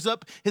gathers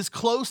up his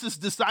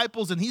closest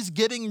disciples and he's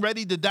getting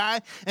ready to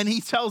die. And he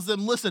tells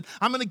them, listen,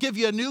 I'm going to give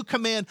you a new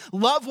command.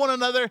 Love one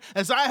another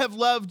as I have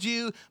loved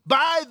you.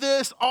 By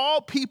this, all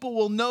people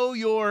will know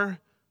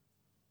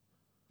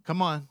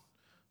come on.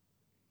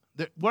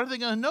 What are they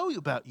going to know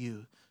about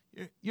you?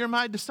 You're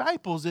my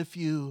disciples if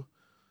you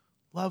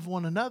love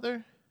one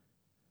another.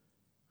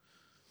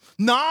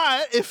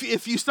 Not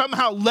if you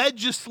somehow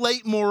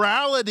legislate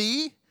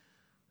morality.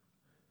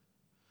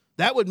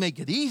 That would make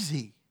it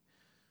easy.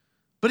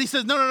 But he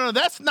says, no,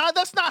 that's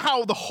not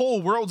how the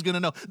whole world's going to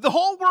know. The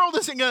whole world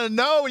isn't going to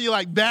know when you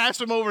bash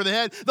them over the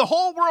head. The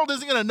whole world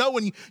isn't going to know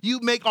when you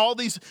make all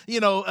these,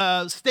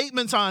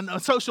 statements on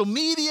social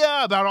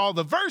media about all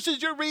the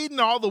verses you're reading,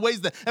 all the ways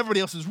that everybody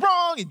else is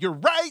wrong and you're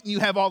right and you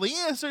have all the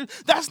answers.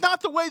 That's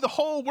not the way the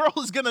whole world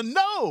is going to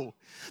know.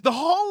 The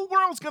whole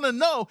world's going to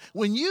know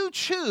when you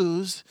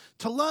choose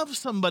to love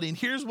somebody. And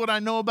here's what I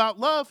know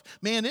about love.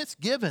 Man, it's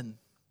given.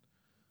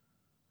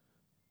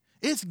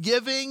 It's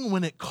giving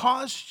when it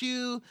costs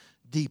you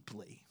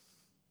deeply.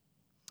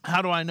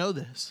 How do I know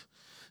this?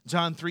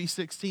 John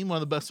 3:16, one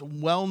of the best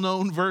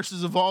well-known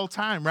verses of all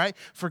time, right?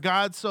 For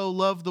God so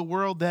loved the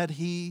world that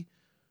he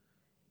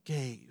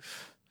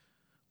gave.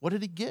 What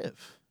did he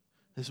give?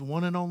 His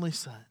one and only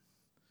son.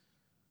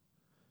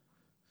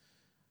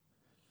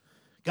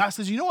 God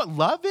says, you know what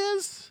love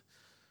is?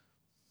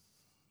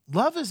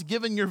 Love is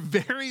giving your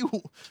very,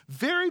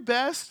 very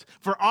best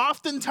for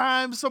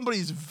oftentimes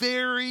somebody's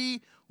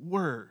very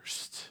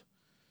worst.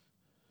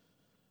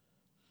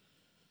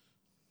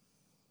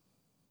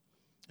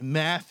 In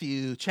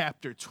Matthew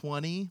chapter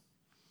 20,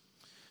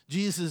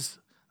 Jesus'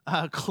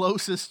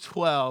 closest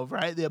 12,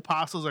 right? The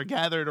apostles are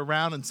gathered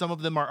around and some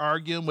of them are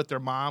arguing with their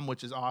mom,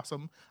 which is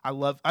awesome.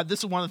 This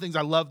is one of the things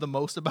I love the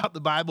most about the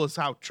Bible is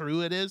how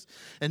true it is.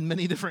 And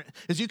many different,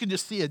 as you can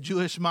just see a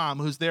Jewish mom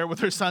who's there with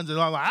her sons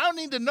and I'm like, I don't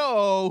need to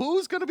know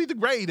who's going to be the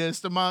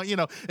greatest among,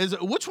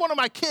 which one of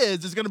my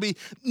kids is going to be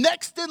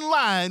next in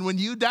line when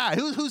you die?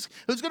 Who's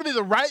going to be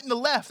the right and the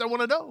left? I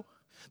want to know.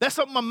 That's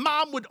something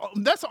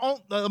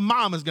a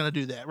mom is going to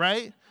do that,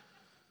 right?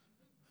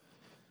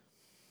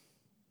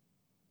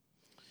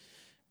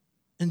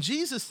 And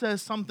Jesus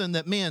says something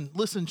that, man,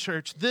 listen,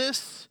 church,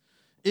 this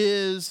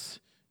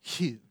is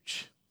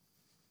huge.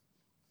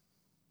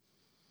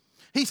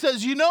 He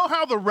says, you know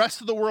how the rest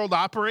of the world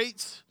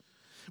operates?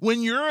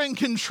 When you're in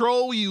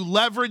control, you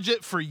leverage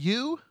it for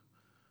you.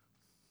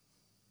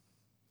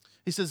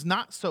 He says,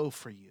 not so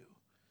for you.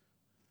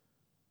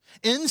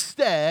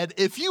 Instead,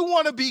 if you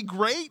want to be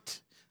great,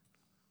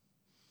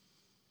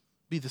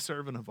 be the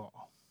servant of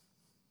all.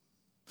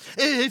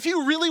 If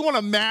you really want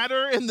to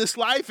matter in this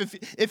life,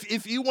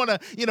 if you want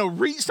to,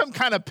 reach some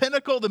kind of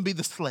pinnacle, then be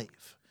the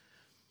slave.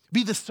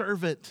 Be the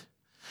servant.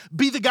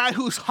 Be the guy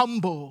who's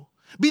humble.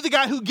 Be the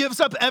guy who gives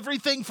up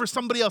everything for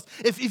somebody else.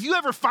 If you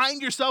ever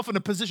find yourself in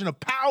a position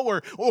of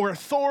power or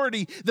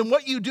authority, then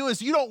what you do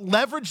is you don't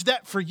leverage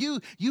that for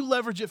you. You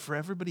leverage it for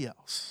everybody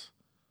else.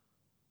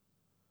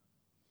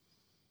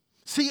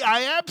 See,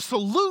 I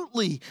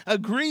absolutely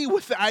agree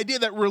with the idea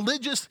that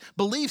religious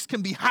beliefs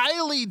can be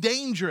highly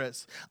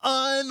dangerous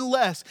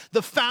unless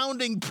the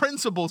founding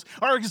principles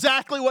are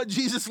exactly what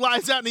Jesus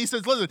lays out. And he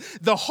says, listen,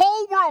 the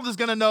whole world is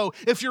going to know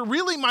if you're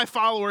really my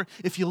follower,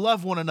 if you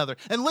love one another.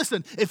 And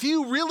listen, if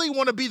you really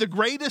want to be the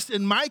greatest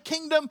in my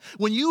kingdom,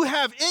 when you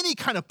have any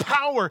kind of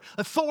power,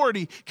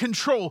 authority,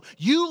 control,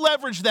 you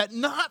leverage that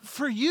not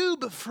for you,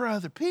 but for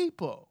other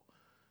people.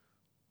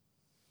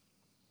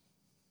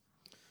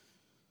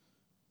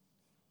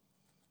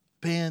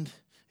 Band,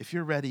 if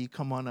you're ready,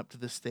 come on up to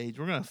the stage.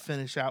 We're going to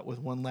finish out with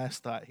one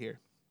last thought here.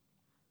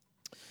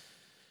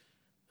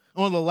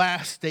 One of the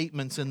last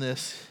statements in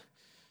this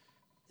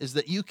is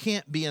that you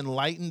can't be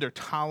enlightened or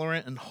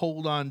tolerant and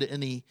hold on to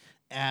any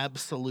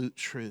absolute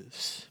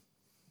truths.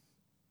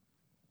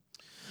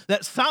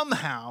 That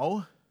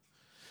somehow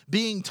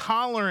being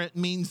tolerant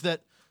means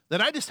that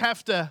I just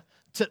have to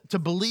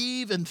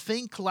believe and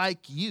think like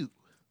you.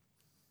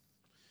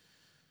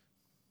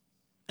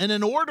 And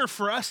in order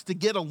for us to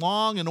get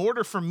along, in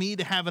order for me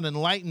to have an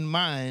enlightened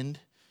mind,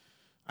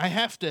 I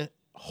have to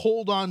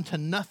hold on to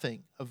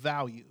nothing of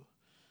value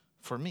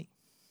for me.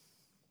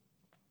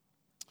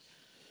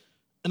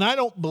 And I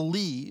don't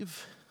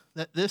believe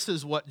that this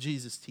is what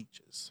Jesus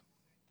teaches.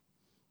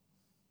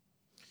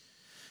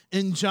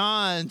 In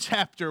John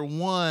chapter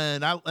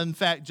 1, in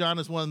fact, John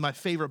is one of my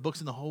favorite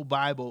books in the whole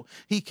Bible.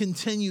 He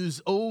continues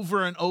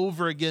over and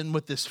over again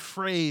with this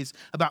phrase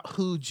about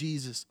who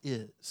Jesus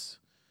is.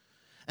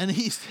 And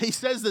he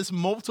says this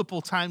multiple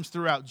times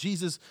throughout.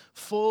 Jesus,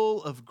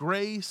 full of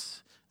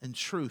grace and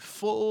truth,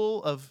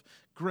 full of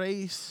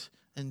grace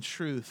and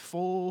truth,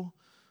 full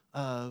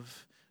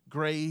of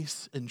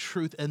grace and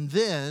truth. And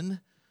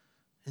then,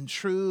 in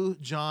true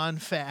John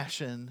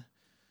fashion,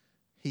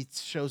 he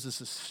shows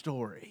us a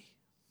story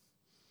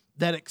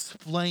that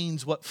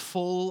explains what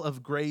full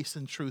of grace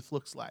and truth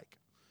looks like.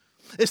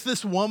 It's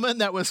this woman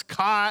that was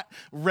caught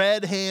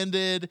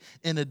red-handed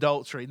in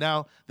adultery.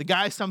 Now, the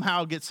guy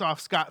somehow gets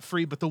off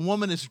scot-free, but the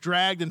woman is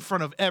dragged in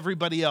front of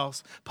everybody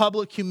else.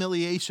 Public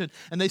humiliation.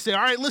 And they say,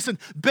 all right, listen,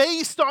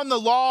 based on the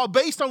law,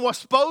 based on what's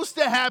supposed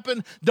to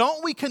happen,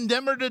 don't we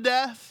condemn her to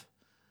death?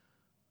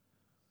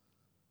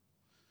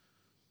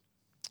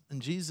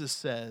 And Jesus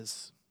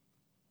says,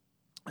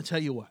 I tell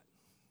you what.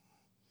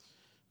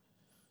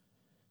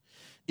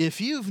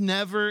 If you've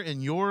never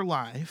in your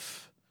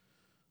life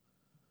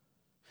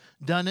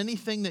done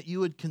anything that you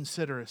would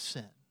consider a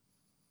sin,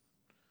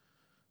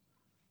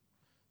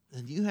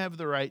 then you have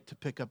the right to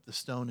pick up the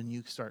stone and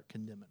you start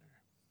condemning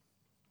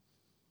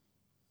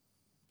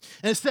her.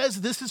 And it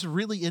says, this is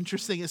really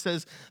interesting. It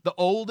says the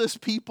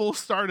oldest people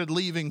started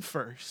leaving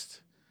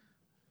first.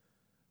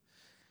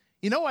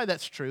 You know why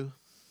that's true?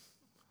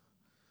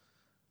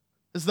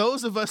 It's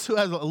those of us who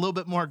have a little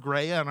bit more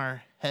gray on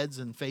our heads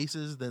and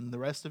faces than the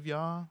rest of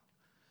y'all.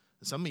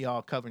 Some of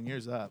y'all covering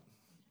yours up.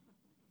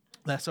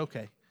 That's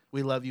okay.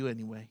 We love you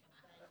anyway.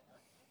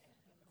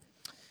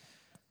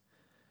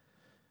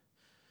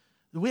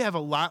 We have a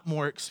lot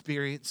more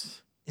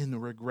experience in the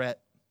regret,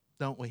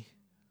 don't we?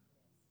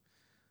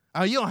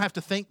 You don't have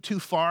to think too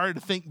far to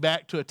think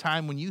back to a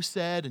time when you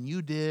said and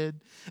you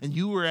did and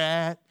you were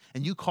at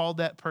and you called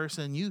that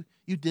person, you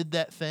did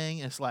that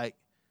thing. And it's like,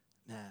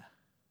 nah,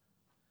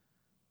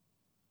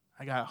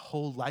 I got a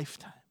whole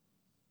lifetime.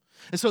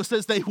 And so it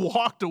says they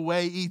walked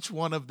away, each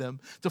one of them,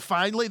 till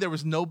finally there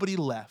was nobody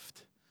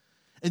left.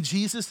 And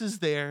Jesus is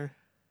there.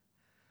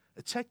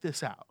 Check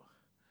this out.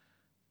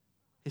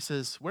 He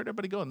says, where'd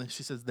everybody go? And then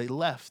she says, they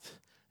left.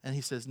 And he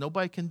says,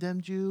 nobody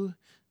condemned you?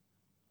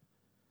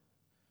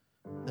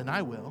 Then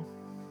I will.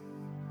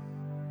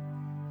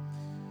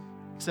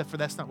 Except for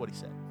that's not what he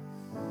said.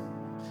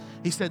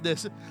 He said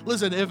this,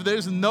 listen, if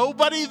there's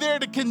nobody there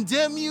to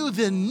condemn you,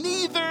 then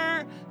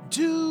neither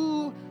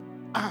do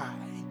I.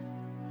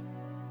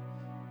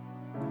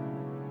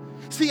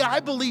 See, I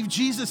believe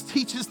Jesus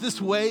teaches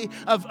this way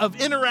of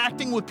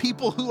interacting with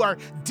people who are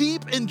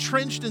deep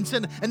entrenched in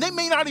sin, and they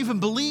may not even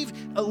believe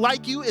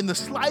like you in the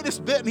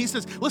slightest bit. And he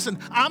says, listen,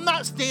 I'm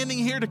not standing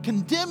here to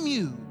condemn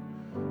you.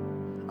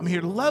 I'm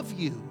here to love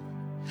you.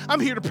 I'm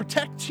here to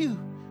protect you.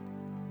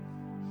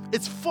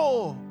 It's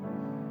full.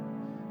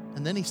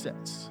 And then he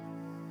says,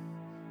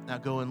 now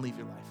go and leave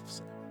your life of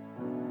sin.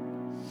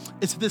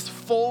 It's this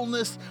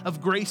fullness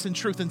of grace and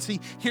truth. And see,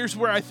 here's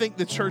where I think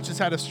the church has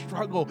had a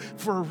struggle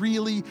for a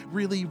really,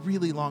 really,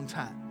 really long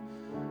time.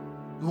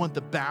 We want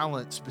the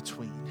balance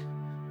between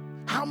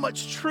how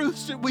much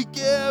truth should we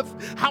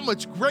give? How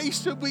much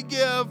grace should we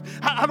give?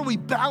 How do we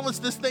balance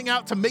this thing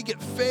out to make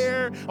it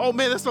fair? Oh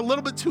man, that's a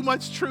little bit too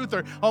much truth.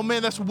 Or, oh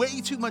man, that's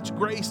way too much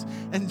grace.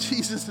 And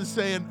Jesus is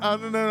saying, oh,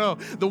 no.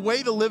 The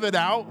way to live it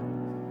out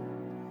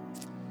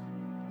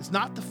is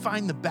not to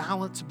find the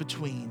balance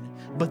between,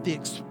 but the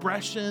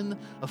expression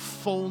of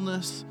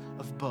fullness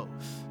of both.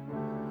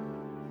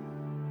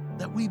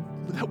 That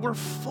we're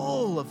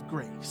full of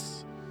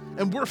grace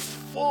and we're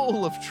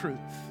full of truth.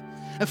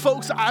 And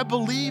folks, I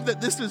believe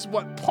that this is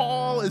what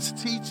Paul is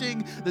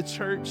teaching the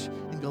church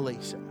in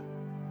Galatia.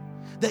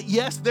 That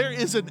yes, there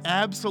is an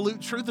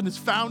absolute truth and it's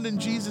found in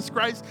Jesus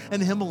Christ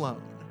and him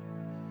alone.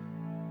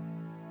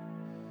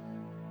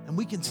 And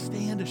we can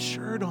stand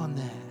assured on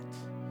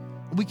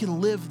that. We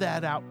can live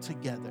that out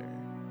together.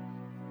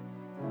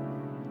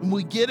 When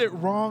we get it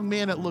wrong,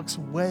 man, it looks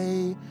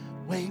way,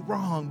 way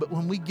wrong. But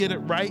when we get it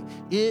right,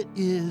 it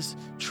is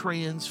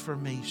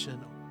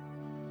transformational.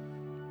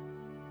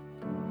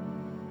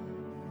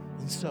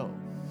 And so,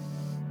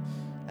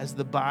 as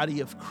the body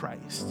of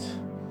Christ,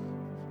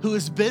 who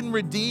has been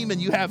redeemed, and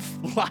you have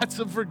lots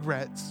of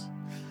regrets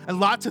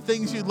and lots of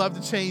things you'd love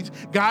to change,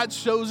 God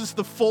shows us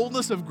the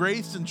fullness of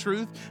grace and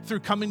truth through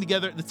coming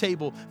together at the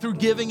table, through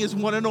giving his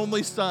one and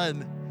only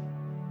Son,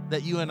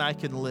 that you and I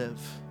can live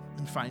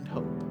and find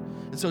hope.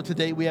 And so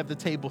today we have the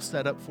table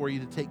set up for you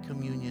to take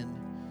communion.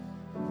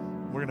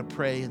 We're going to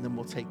pray and then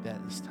we'll take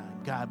that this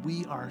time. God,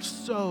 we are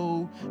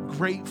so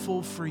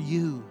grateful for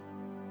you.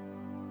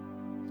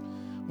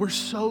 We're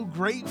so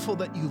grateful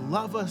that you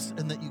love us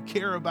and that you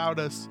care about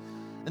us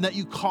and that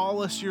you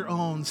call us your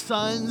own,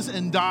 sons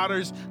and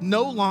daughters,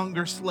 no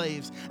longer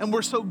slaves. And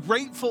we're so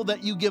grateful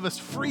that you give us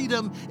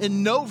freedom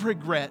and no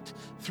regret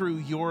through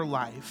your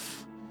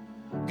life.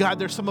 God,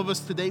 there's some of us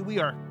today, we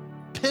are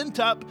pent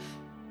up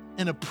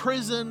in a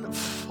prison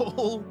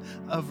full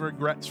of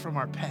regrets from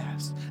our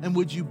past. And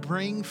would you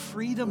bring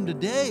freedom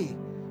today?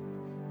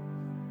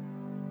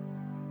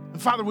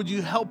 And Father, would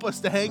you help us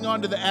to hang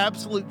on to the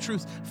absolute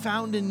truth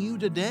found in you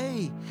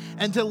today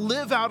and to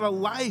live out a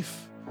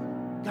life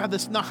God,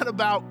 that's not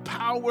about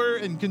power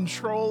and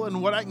control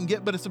and what I can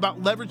get, but it's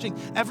about leveraging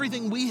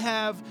everything we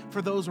have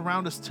for those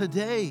around us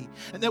today.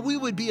 And that we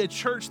would be a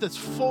church that's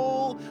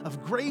full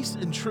of grace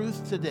and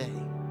truth today.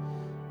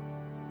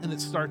 And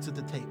it starts at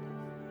the table.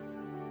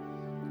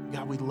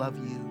 God, we love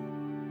you.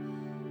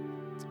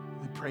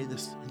 We pray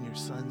this in your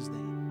Son's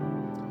name.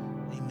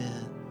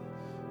 Amen.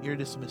 You're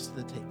dismissed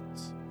to the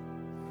tables.